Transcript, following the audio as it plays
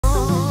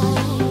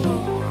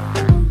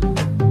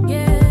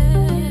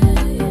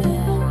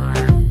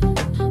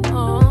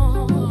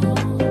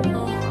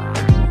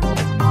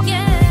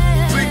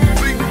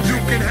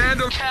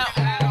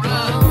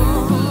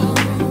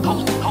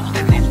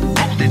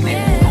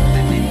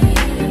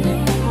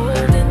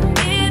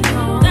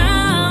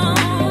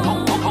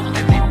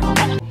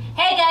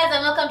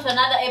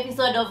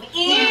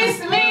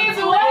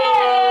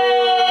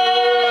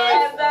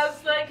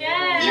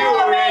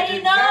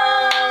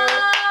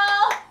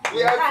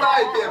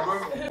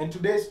And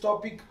today's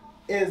topic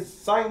is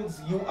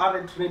signs you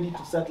aren't ready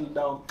to settle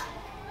down.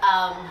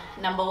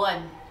 Number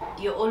one,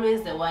 you're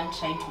always the one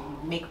trying to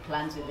make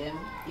plans with them.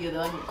 You're the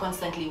one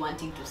constantly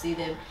wanting to see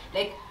them.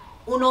 Like,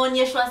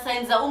 unaonyeshwa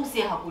signs za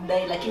umsi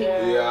hakudai, lakini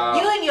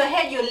you in your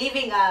head you're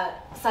living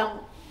some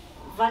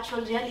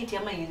virtual reality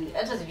ama you're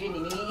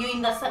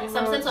in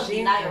some sense of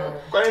denial.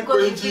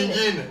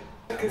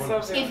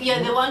 If you're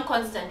the one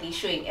constantly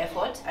showing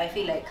effort, I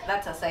feel like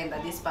that's a sign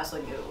that this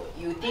person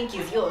you think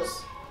is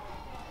yours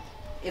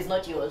is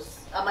not yours.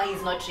 Ama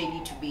he's not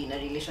ready to be in a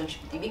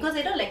relationship with you because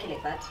they don't like you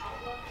like that.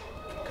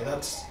 Okay,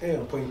 that's a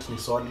point me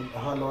solid.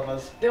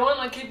 They want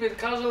to keep it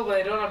casual, but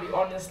they don't want to be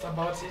honest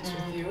about it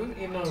with you.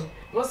 You know,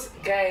 most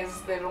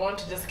guys, they want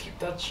to just keep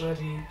that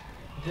shorty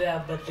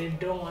there, but they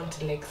don't want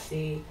to like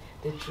say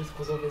the truth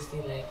because obviously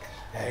like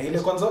ile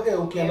kwanza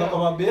ukienda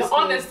kama best the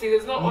honesty,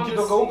 there's no honesty.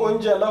 Ukitoka huko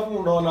nje alafu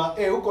unaona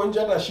huko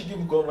nje atashiki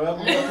mkono yako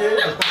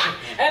kakeja.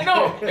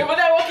 No, if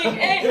they're walking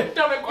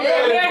tumekula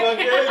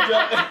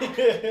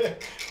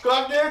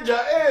kakeja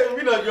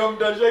mimi najua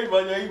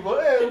mtashaifanya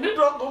hivyo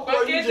mtu wako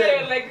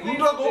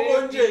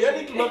huko nje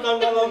yani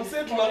tunakangala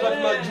mse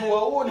tunajua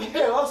huo ni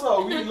hasa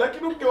wawili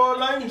lakini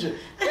ukiona nje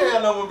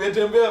anamwambia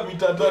tembea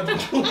mita 3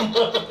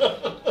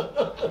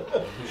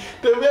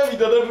 tembea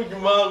mita 3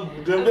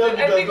 kimangu tembea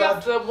mita 3. I think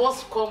that's the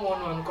most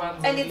common one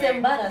and it's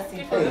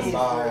embarrassing for you.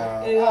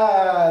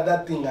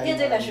 That thing I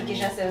get a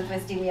shukisha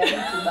self-esteem ya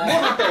mtu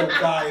baya. Mbona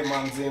ukai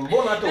manze?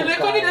 Mbona hata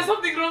ukai? There's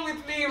something wrong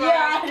with me, man.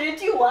 Yeah,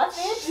 did you watch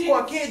it?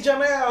 Kwa keja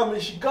naye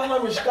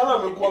ameshikana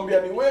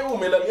amekuambia ni wewe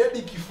umelalia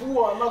hadi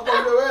kifua na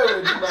kwambia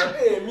wewe tuna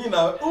mimi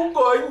na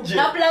uko nje.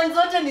 Na plan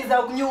zote ni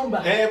za nyumba.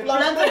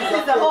 Plan zote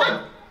ni za home.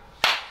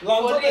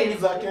 Lanzote ni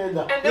za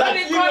Kenya.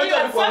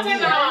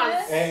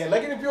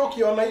 Lakini pia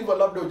ukiona hivyo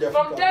labda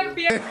hujafika. From 10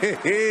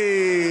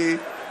 p.m.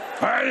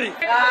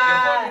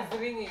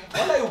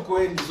 Wala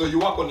ukweli. So you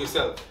work on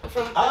yourself.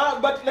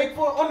 But like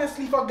for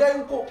honestly for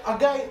a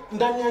guy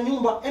ndani ya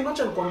nyumba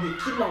acha nikwambie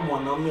kila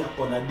mwanamume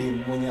ako na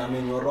dem mwenye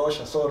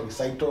amenyorosha, sorry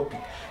side topic,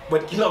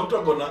 but kila mtu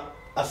ako na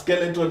a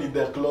skeleton in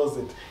their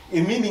closet.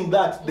 It meaning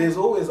that there's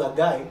always a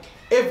guy,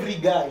 every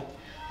guy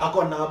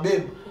ako na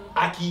babe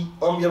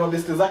akiambia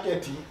mabeste zake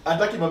ati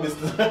hataki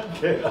mabeste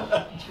zake.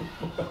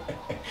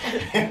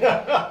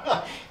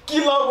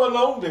 Kila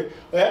mwanaume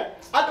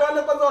hata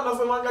wale kwanza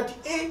wanasemanga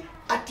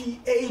ati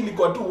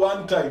ilikuwa tu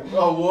one time.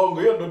 Uongo,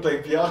 hiyo ndo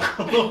type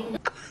yako.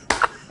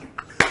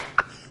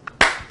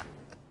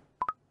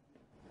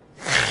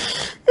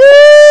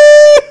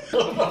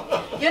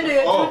 Hiyo ndio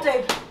your true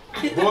type.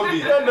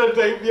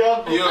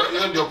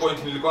 Hiyo ndio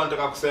point nilikuwa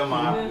nataka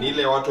kusema. Ni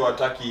ile watu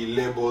wataki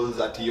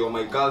labels ati you're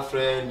my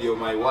girlfriend,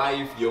 you're my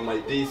wife, you're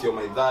my this,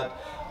 you're my that.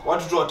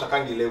 Watu tu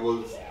watakangi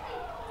labels.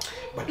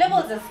 But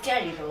labels are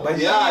scary though. But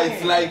yeah,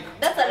 it's like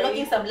that's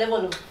unlocking some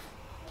level of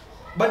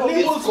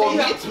labels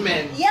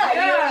commitment.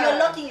 You're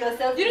locking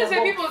yourself. You know,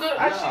 say people don't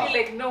actually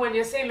like know when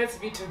you're saying let's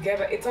be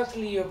together. It's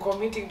actually you're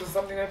committing to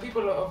something, and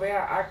people over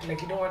here act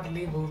like you don't want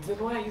labels. Then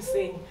why are you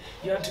saying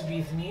you want to be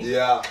with me?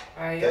 Yeah.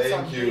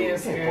 Thank you.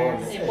 Yes, guys.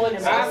 Say you want to be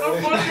casual,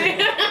 you want to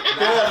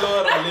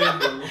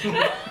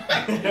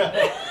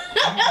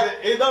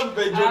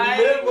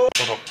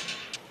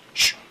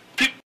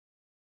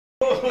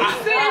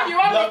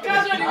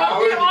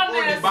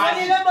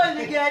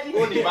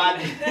be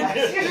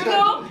honest. You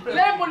know,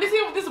 label. Listen,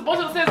 if this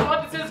bottle says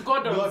what it says,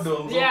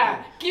 Gordon's.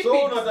 Yeah, keep so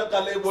it. unataka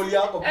label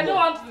yako. I don't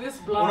want this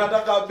blood.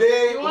 Unataka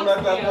bay,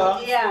 unataka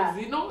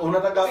you know.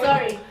 Unataka.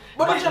 Sorry.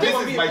 But this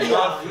is my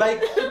job.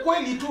 Like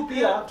kweli tu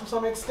pia to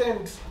some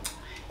extent.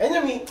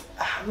 Enemy,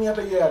 me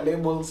hata ya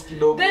labels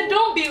kidogo. Then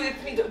don't be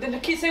with me. Then the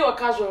kids say you're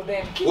casual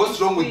then.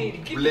 What's wrong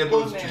with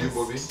labels to you,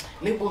 Bobby?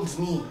 Labels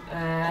ni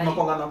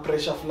unakuwa na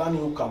pressure fulani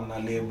ukam na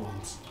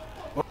labels.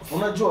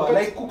 Unajua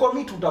like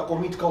kucommit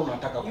utacommit kama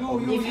unataka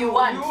kucommit. If you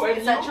want,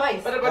 it's a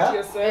choice. What about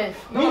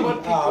yourself? Not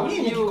about people.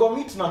 Mimi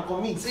nikicommit na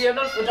commit. So you're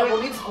not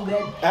commit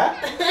kugani.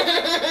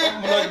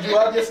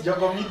 Unajua just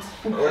commit.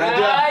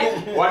 Unajua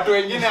watu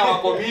wengine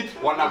hawacommit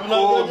wana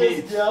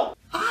commit.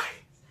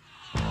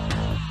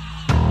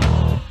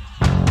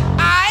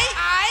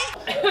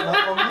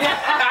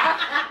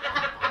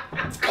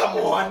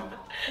 Come on.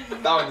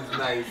 That one is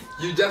nice.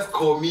 You just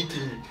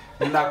committing.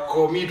 Na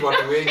commit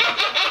watu wengi.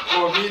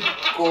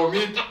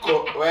 Commit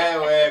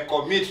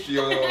to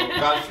your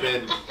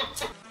girlfriend.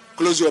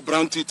 Close your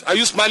brown teeth. Are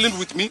you smiling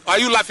with me? Are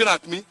you laughing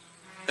at me?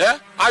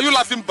 Are you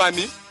laughing by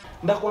me?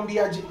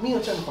 Ndakwambiaje mimi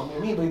acha nikwambie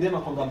mimi by then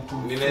nakwanga mtu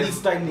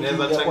freestyle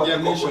nikiwa kwa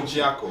relationship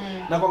yako.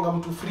 Nakwanga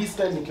mtu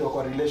freestyle nikiwa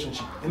kwa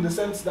relationship in the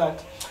sense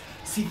that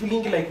si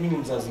feeling like mimi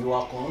mzazi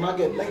wako.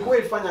 Unaget like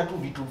wewe fanya tu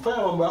vitu. Fanya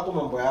mambo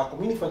yako,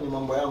 mimi nifanye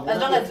mambo yangu.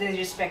 As long as there is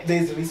respect.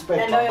 There is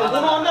respect.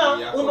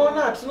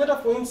 Unaona,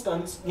 tunataka for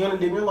instance, nione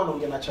demu yangu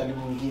anaongea na chali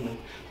mwingine.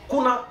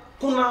 Kuna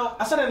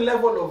a certain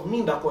level of me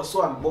ndakuwa so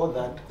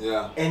unbothered.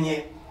 Yeah.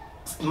 Enye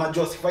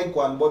najua sifai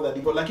kuwa unbothered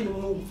hivyo, lakini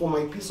for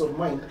my peace of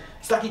mind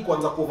sitaki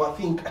kuanza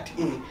overthink ati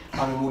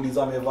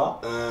amemuuliza amevaa.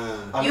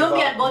 You'll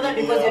be unbothered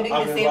because you're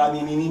doing the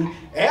same. Nini.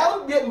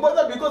 I'll be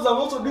unbothered because I'm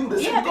also doing the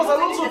same. Yeah, because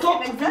I also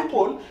talk to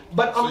people,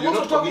 but So I'm you're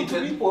also not talking to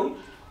committed? people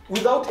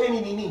without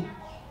any nini.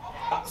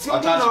 Sio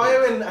na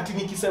wewe ati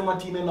nikisema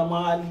ati nenda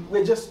mahali,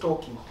 we're just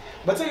talking.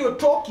 But say you're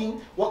talking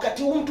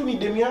wakati mtu ni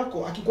demu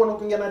yako akikuwa na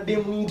kuongea na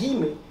demu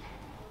mwingine,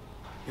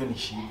 hiyo ni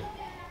shida.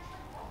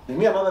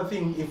 Me another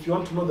thing, if you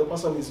want to know the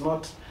person is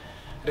not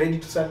ready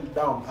to settle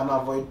down and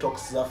avoid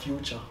talks za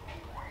future.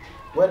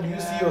 Where do you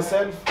see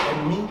yourself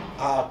and me?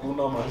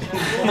 Kuna mali.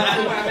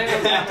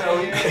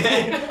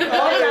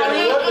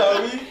 What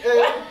are we?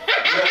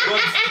 We are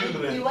God's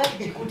children. You want to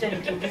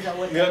nikiuliza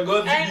what? We are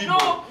God's I people.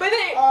 know, but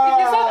then, if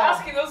you start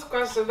asking those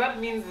questions, that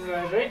means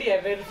there's already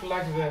a red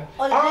flag there.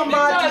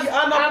 Amati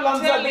ana I'm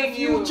plans za the telling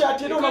you, future.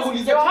 Tena because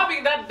unamuuliza. you're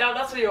having that down,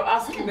 that's why you're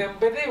asking them.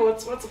 But then,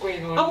 what's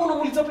going on? Ama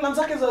unamuuliza plans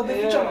zake za the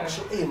future Yeah. na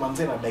kusho,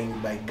 manze na dine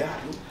by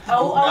gari.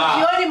 Au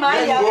jioni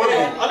mahali hapo.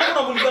 Alafu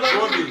unamuuliza na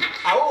Bobby.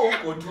 au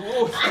uko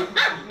tu.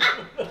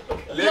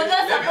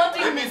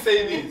 Let me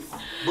say this.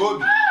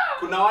 Bobby,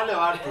 kuna wale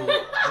watu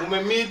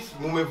mume-meet,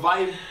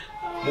 mume-vibe,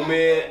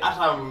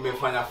 hata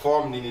mmefanya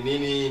form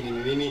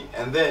nini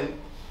and then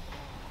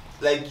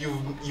like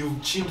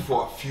you've chilled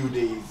for a few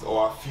days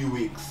or a few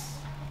weeks.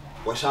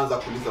 Washaanza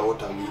kuuliza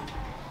what are we?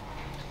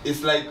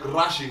 It's like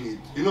rushing it,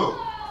 you know.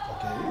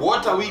 Okay.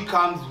 What are we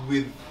comes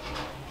with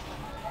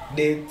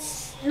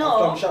Dates. No.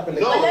 After I'm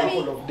sharpening No. a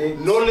couple of dates.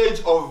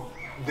 knowledge of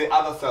the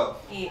other self.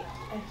 Yeah.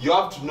 You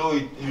have to know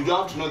it. You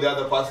don't have to know the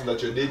other person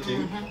that you're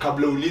dating.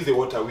 Kabla ulize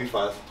what are we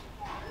first.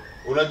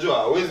 Unajua,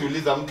 huwezi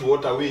uliza mtu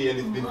what are we and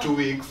it's been 2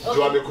 weeks. Okay.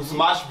 Jua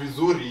amekusmash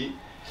vizuri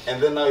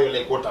and then now you're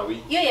like what are we?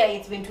 Yeah,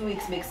 it's been 2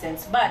 weeks makes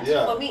sense. But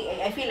Yeah. for me,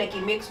 I feel like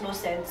it makes no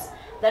sense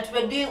that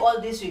we're doing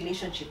all these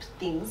relationship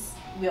things.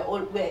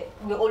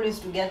 We're always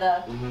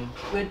together.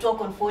 We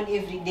talk on phone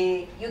every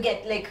day. You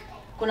get like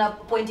kuna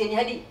point yenye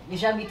hadi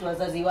nishabitu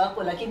wazazi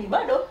wako lakini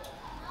bado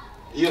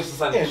Hiyo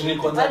sasa ni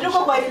shida. hatuko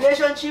kwa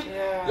relationship.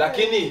 Yeah.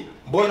 Lakini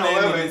mbona Mimi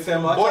wewe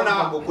nilisema, acha mbona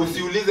mambo kumi.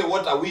 usiulize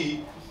what are we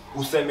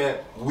useme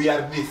we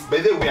are this. By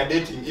the way we are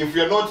dating if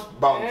you're not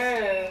bound.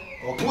 Yeah.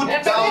 Okay. Put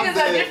And the thing down is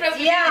the the difference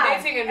between Yeah,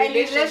 dating and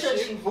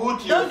relationship.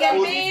 put your Don't get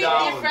foot big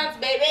down. difference,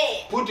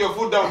 baby. Put your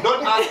foot down.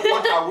 Don't ask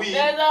what are we.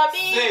 There's a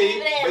big Say,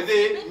 difference. but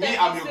then me, There's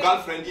I'm a your big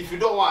girlfriend. If you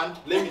don't want,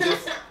 let me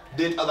just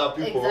date other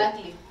people.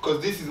 Exactly.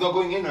 Because this is not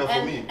going anywhere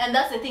for me. And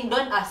that's the thing,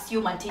 don't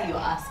assume until you're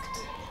asked.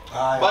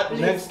 But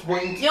next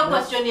point. Your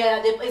question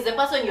here is the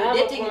person I you're have a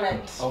dating point.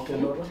 right? Okay,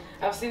 Laura.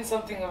 I've seen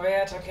something over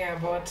here talking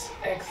about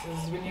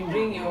exes. When you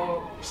bring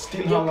your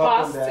Still your hung up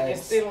on past, the you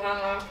ex. still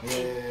hang up.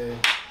 Yeah.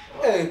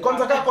 Hey,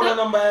 kwanza kama kuna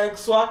namba ya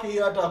ex wake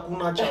hiyo hata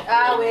hakuna cha.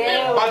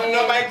 Wewe. But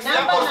namba ex Namba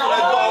yako na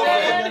unajua wewe.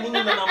 often. Na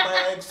nini na namba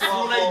ya ex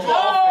wako? Unaijua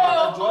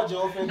often. Unajuaje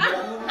often ya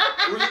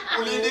nini?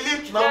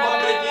 Ulidelete Namba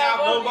Yeah. break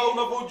yako, namba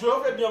unavyojua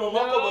often ya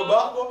mamako No.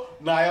 babako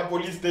na ya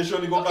police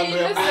station iko Okay, kando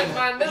ya listen,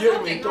 man. There's hiyo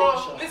nothing imetosha.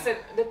 wrong. Listen,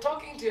 the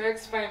talking to your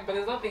ex fine, but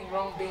there's nothing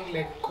wrong being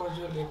like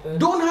cordial with them.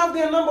 Don't have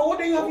their number. What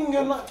are you having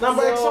your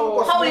number ex wako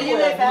kwa How will you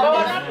know if I No,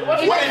 have not- it? what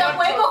if Inaweza I'm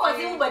kuwa iko kwa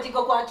talking- simu but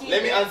iko kwa akili.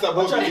 Let me answer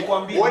Wacha Bobby.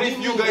 nikwambie, What if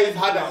mimi you guys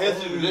had a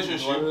healthy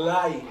relationship?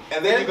 Wallahi.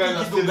 And then you guys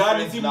are kitu still gani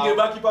friends si now?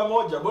 mngebaki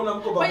pamoja? Mbona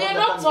mko But pamoja? you're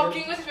not kama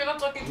talking. ni- What if you're not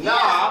talking to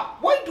Nah,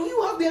 Why do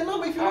you have their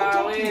number if you're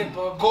not wait, talking?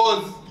 Bob.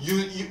 cause you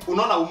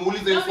unaona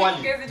umuulize hiyo No, swali.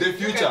 because The you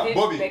can future, date,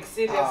 Bobby. like,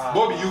 seriously.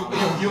 Bobby,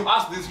 you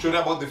asked this story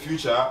about the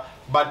future,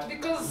 but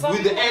Because some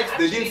with the people ex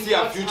they didn't actually see a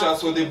don't future, have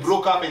so they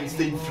broke up and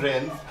stayed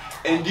friends.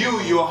 And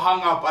you're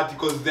hung up at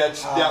because they are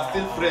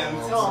still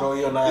friends. Bro,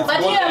 you're not. It's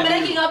But what you are I do.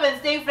 breaking up and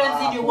staying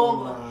friends in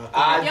uongo.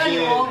 Hiyo ni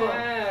uongo.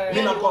 Yeah.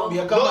 Mimi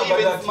nakwambia kama Not even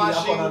badati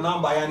smashing. yako na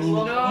namba ya nini?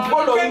 No,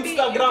 Follow you can be-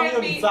 Instagram you hiyo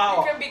can ni be- sawa.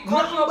 you can be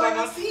cordial Namba but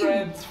ya not simu.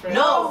 friends.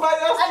 No. Namba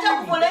ya Hata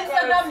simu. kufollow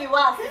Instagram ni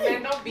wasi. May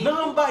not be.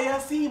 Namba ya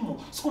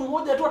simu. Siku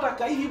moja tu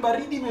atakaa hivi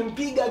baridi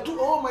imempiga tu.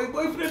 Oh my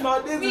boyfriend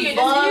nowadays You is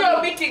just bad. you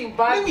are beating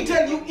back. Let me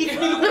tell you, if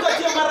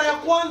nilikupatia mara ya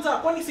kwanza,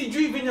 kwani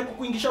sijui venye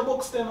kukuingisha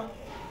box tena?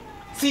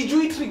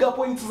 Sijui trigger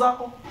points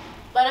zako?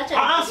 But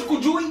acha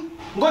Sikujui.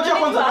 Ngoja Unanijua?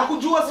 kwanza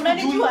nakujua sikujui.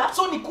 Unanijua?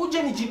 So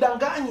nikuje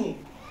nijidanganye.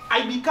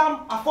 I become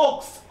a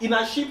fox in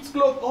a sheep's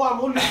cloth. Oh, I'm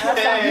always here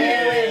for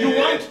Hey. you.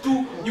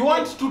 You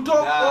want to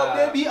talk? Nah. Oh,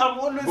 baby, I'm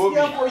always Bobby.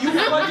 here for you.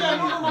 Ngoja,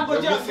 no,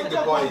 ngoja, You're missing the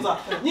ngoja point. kwanza.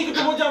 Nyinyi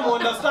kitu moja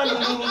muunderstand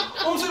nini?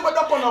 Umsi bado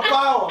kuna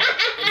power.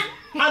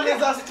 And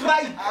there's a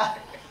strike.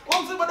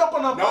 Umsi bado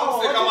kuna Na power.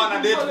 umsi kama ana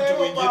date mtu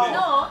mwingine.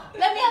 No,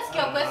 let me ask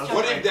you a question.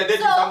 What if they're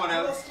dating So- someone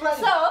else?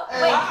 So,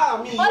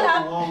 wait, me, hold you're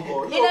up.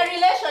 wrong. In a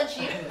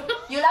relationship,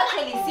 you'll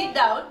actually sit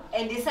down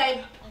and decide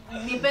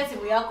nipe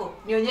simu yako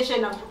nionyeshe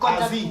na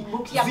contact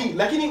book yako.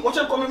 Lakini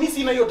wacha nikwambie mimi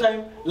sina hiyo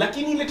time.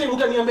 Lakini ile time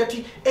utaniambia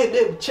ati, "Hey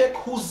babe,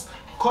 check who's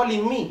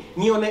calling me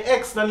nione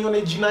X na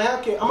nione jina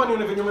yake ama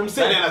nione venye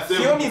umemsave.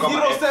 Sioni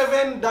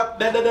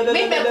 07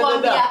 mimi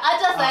nimekwambia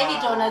hata sasa hivi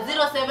nitaona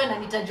 07 na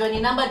nitajua ni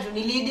namba juu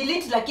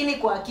nilidelete lakini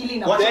kwa akili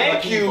na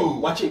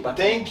wacha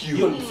ipate. Thank you.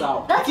 Hiyo ni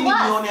sawa. Lakini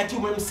nione ati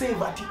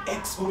umemsave ati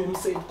X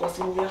umemsave kwa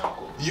simu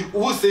yako.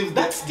 Who saved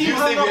that? You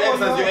save your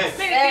ex as your ex.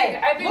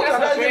 I think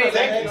that's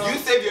great. You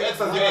save your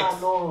ex as your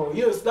ex. No,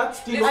 yes, that's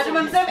still.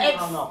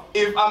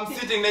 If I'm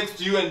sitting next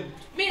to you and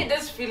me, it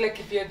does feel like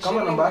if you're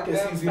kama namba yake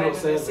si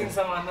 07 seeing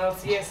someone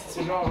else, yes, it's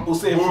wrong.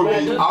 Usave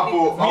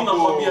hapo. Mimi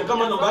nakwambia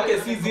kama namba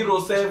yake si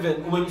 07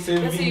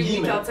 umemsave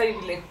vingine. I'll tell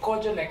you like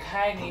cordial like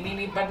hi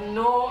nini but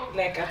no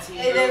like at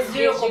there's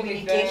zero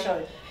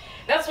communication.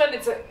 That's when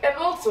it's and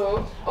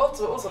also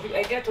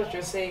I get what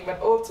you're saying,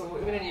 but also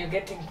even when you're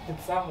getting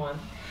with someone,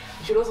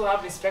 you should also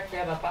have respect for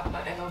the other partner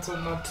and also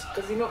not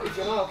because you know if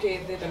you're not okay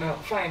with it then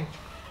fine.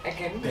 I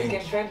can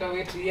find a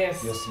way to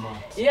yes. You're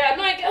smart. Yeah,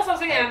 no, that's what I'm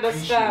saying. I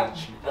understand.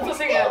 That's what I'm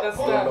saying. I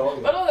understand.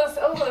 But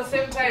also at the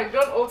same time,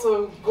 don't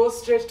also go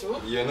straight to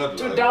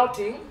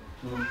doubting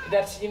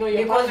that you know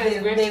your because partner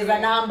is going there's a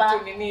number.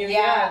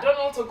 Yeah, don't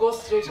also go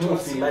straight to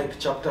feel like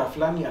chapter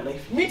flani ya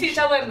life. Meet each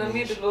other in the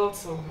middle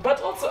also.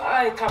 But also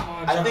come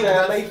on. I think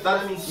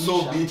that's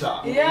so bitter.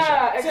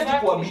 Yeah,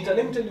 exactly. Bitter.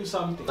 Let me tell you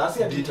something. That's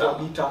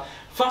bitter.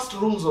 First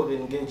rules of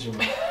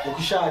engagement.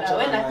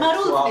 Ukishaachana na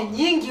rules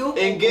nyingi huko.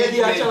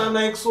 Engagement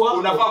na ex wako.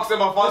 Unafaa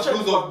kusema first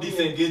rules of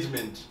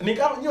disengagement. Ni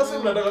kama nyo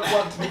sema nataka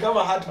kwa ni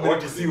kama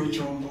heartbreak si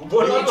uchungu.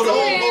 Kwani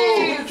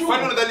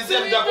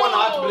unadhania tutakuwa na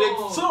heartbreak?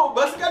 So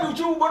basi kama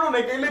uchungu bwana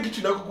unaika ile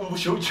kitu na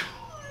kukumbusha uchungu.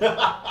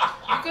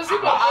 Because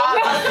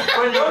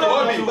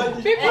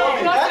people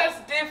process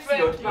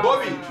different.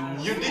 Bobby,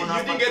 you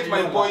didn't get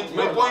my point.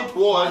 My point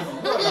was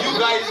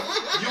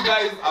you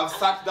guys have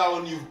sat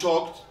down, you've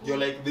talked, you're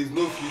like there's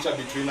no future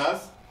between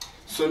us.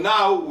 So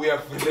now we are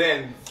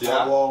friends.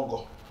 Yeah.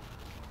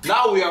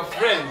 Now we are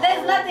friends.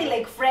 There's nothing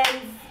like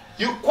friends.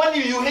 You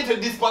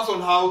hated this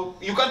person, how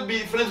you can't be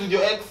friends with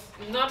your ex?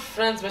 Not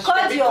friends, but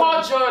cordial.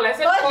 I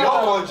said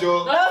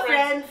cordial. No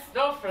friends.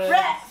 No friends.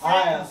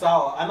 Haya,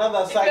 sawa.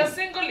 Another sign. If you're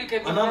single, you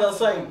can be another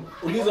sign.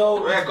 Uliza wao.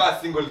 Wewe kwa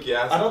single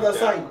kiasi. Another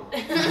sign.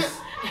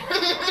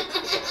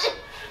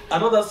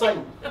 Another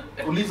sign.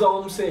 Uliza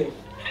wao msee.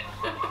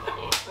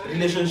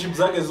 Relationship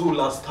zake zu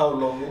last how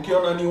long?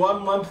 Ukiona ni 1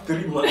 month,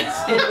 3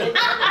 months.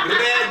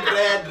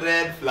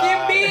 Red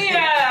flag.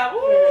 Kimbia.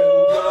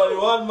 Ukiona ni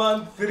 1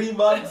 month, 3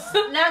 months.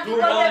 Na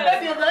kikwambia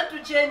baby you're going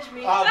to change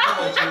me.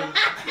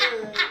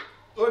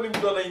 Oni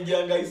mtu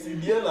anaingianga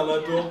ICDL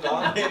anatoka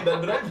anaenda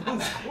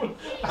driving school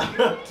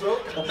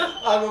anatoka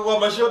anakuwa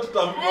mashort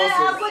term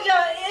process.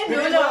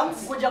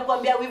 Kuja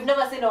kuambia we've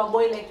never seen our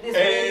boy like this.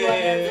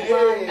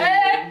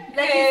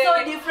 Like he's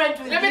so different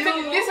with Let me tell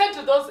you, you. listen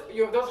to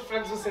those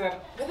friends who say that,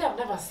 but I've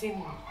never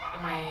seen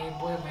my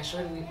boy, my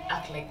shorty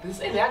act like this.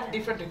 And they act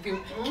different with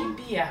you.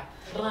 Kimbia,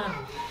 run.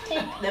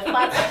 Take the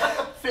fast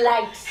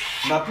flight.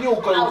 Na pia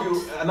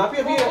na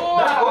pia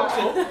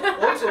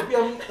also pia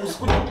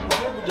usikuje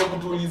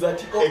kutuuliza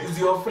ati is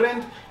your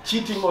friend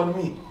cheating on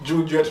me?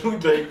 Juu tu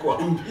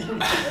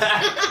itakwambia.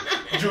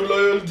 Juu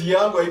loyalty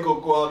yangu haiko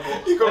kwako.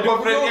 Iko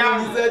kwa friend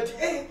yangu.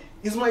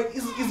 Is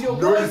your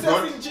boy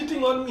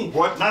cheating on me?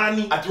 What?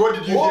 Nani? At what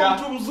did you hear?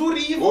 Mtu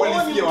mzuri hivyo.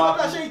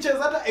 Mtoka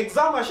ashaicheza hata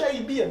exam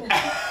ashaibia.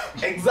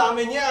 Exam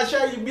yenyewe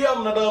ashaibia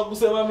mnataka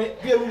kusema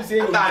pia mimi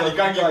siye.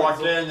 Nikangi kwa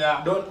Kenya.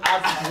 Don't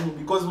ask me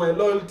because my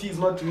loyalty is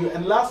not to you.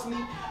 And lastly,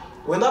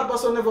 when that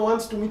person never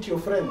wants to meet your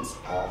friends,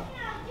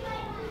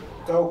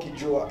 kaa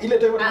ukijua ile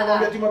time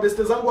tunamwambia ati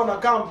mabeste zangu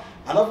wanakam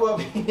alafu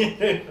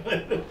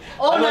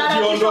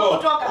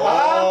anajiondoa.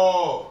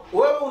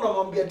 Wewe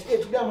unamwambia ati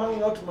today I'm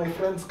hanging out with my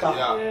friends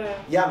car.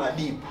 Yana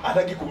deep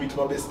hataki kumit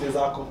mabeste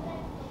zako.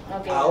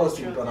 Okay.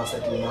 Si mtu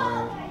anasettle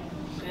na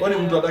wewe.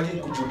 Mtu hataki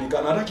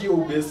kujulikana, hataki hiyo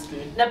ubeste.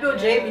 Na pia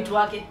ujai mitu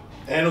wake.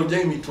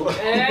 Ujai mitu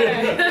wake.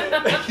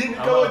 Lakini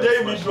kama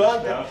ujai mitu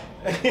wake.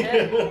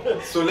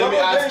 So let me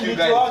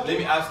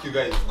ask you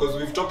guys because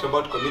we've talked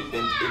about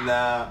commitment in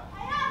a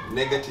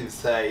negative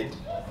side.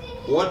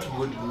 What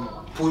would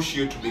push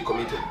you to be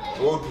committed?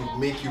 What would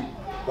make you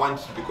want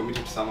to be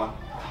committed to someone?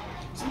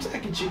 Sometimes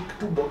akicheck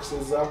two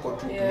boxes zako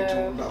tu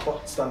vitu na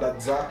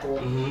standards zako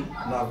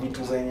na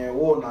vitu zenye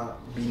wewe na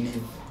believe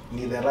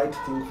ni the right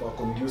thing for a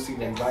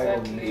conducive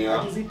environment.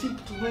 Yeah. Is it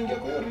to make a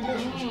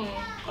relationship?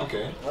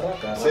 Okay.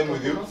 Same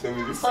with you.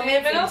 For me,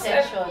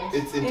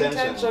 it's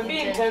intention. Be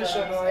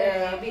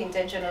intentional. Be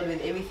intentional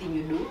with everything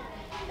you do,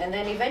 and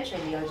then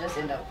eventually you'll just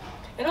end up.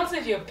 And also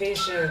if you're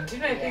patient. You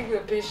know, I think we're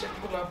patient.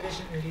 People are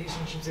patient in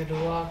relationships. It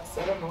works.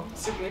 I don't know.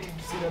 Still waiting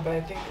to see that, but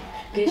I think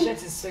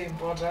patience is so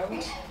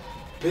important.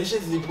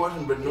 Patience is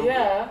important, but no.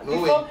 Yeah.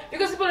 No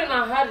because people in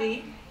a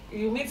hurry.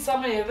 You meet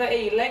someone, you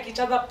like each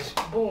other,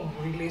 boom,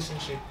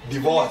 relationship.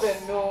 Divorce. You don't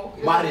even know,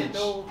 marriage.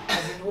 Know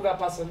who that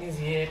person is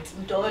yet.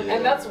 Yeah.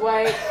 And that's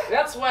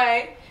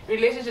why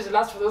relationships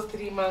last for those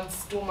 3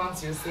 months, 2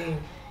 months. You're saying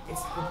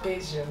it's the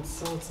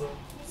patience,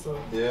 so.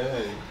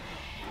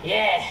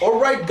 Yeah. All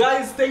right,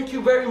 guys, thank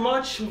you very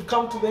much. We've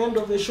come to the end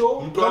of the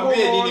show.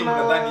 Mtuambie nini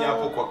mnadhani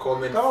hapo kwa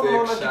comment section.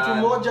 Kama unaona kitu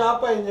moja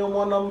hapa yenye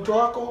umeona mtu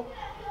wako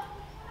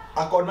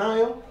ako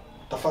nayo,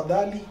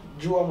 tafadhali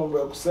jua mambo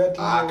ya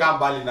kusettle. Kaa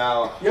mbali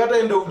nao.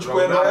 Yote ndio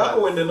uchukue roho yako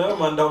uende nayo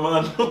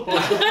maandamano.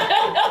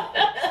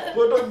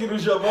 Wote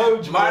kirusha mayo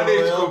uchukue.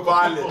 Monday tuko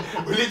pale.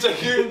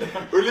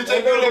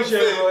 Ulicheki ule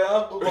msee roho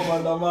yako kwa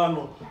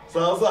maandamano.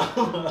 Sasa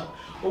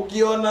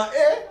ukiona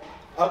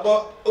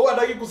ako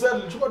hataki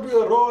kusettle, chukua tu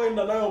hiyo roho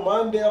enda nayo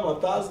Monday ama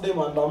Thursday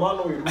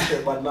maandamano irushe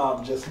bana.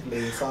 I'm just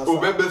playing sasa.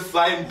 Ubebe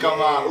sign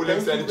kama ule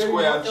msee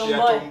alichukua ya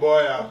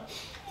Tomboya.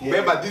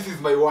 Remember, this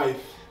is my wife.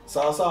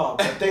 Sasa,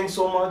 but thanks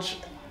so much.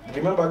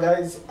 Remember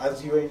guys,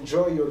 as you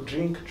enjoy your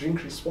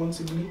drink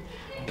responsibly,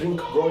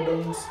 drink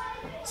Gordon's.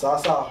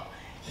 Sasa,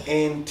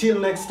 until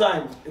next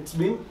time, it's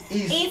been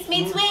East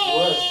Meets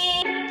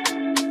West.